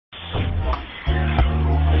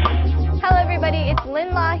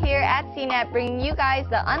Lynn Law here at CNET, bringing you guys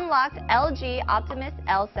the unlocked LG Optimus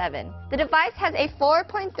L7. The device has a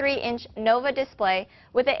 4.3-inch Nova display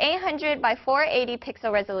with an 800 by 480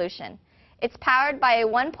 pixel resolution. It's powered by a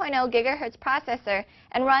 1.0 GHz processor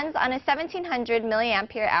and runs on a 1700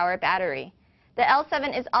 mAh battery. The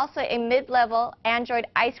L7 is also a mid-level Android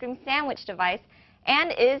ice cream sandwich device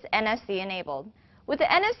and is NFC enabled. With the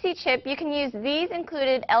NFC chip, you can use these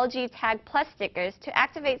included LG Tag Plus stickers to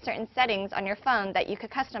activate certain settings on your phone that you could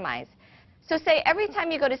customize. So say every time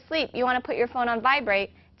you go to sleep, you want to put your phone on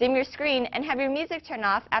vibrate, dim your screen, and have your music turn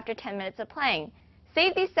off after 10 minutes of playing.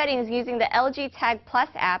 Save these settings using the LG Tag Plus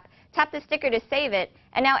app, tap the sticker to save it,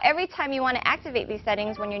 and now every time you want to activate these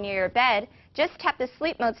settings when you're near your bed, just tap the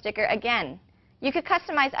sleep mode sticker again. You could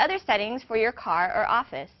customize other settings for your car or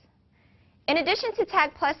office. In addition to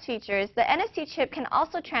Tag Plus features, the NFC chip can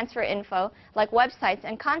also transfer info like websites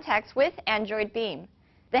and contacts with Android Beam.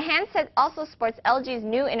 The handset also sports LG's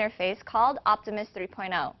new interface called Optimus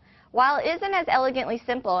 3.0. While it isn't as elegantly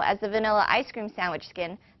simple as the vanilla ice cream sandwich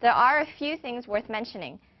skin, there are a few things worth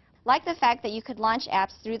mentioning, like the fact that you could launch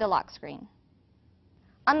apps through the lock screen.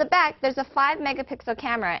 On the back, there's a 5-megapixel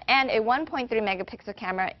camera and a 1.3 megapixel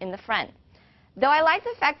camera in the front. Though I like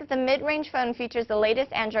the fact that the mid-range phone features the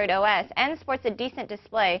latest Android OS and sports a decent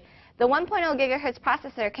display, the 1.0 GHz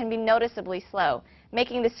processor can be noticeably slow,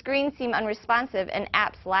 making the screen seem unresponsive and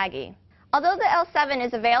apps laggy. Although the L7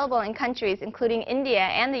 is available in countries including India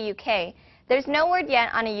and the UK, there's no word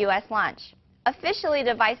yet on a US launch. Officially,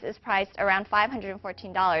 the device is priced around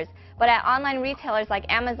 $514, but at online retailers like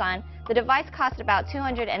Amazon, the device costs about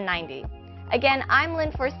 $290. Again, I'm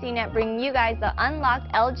Lynn for CNET, bringing you guys the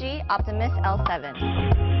unlocked LG Optimus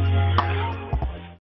L7.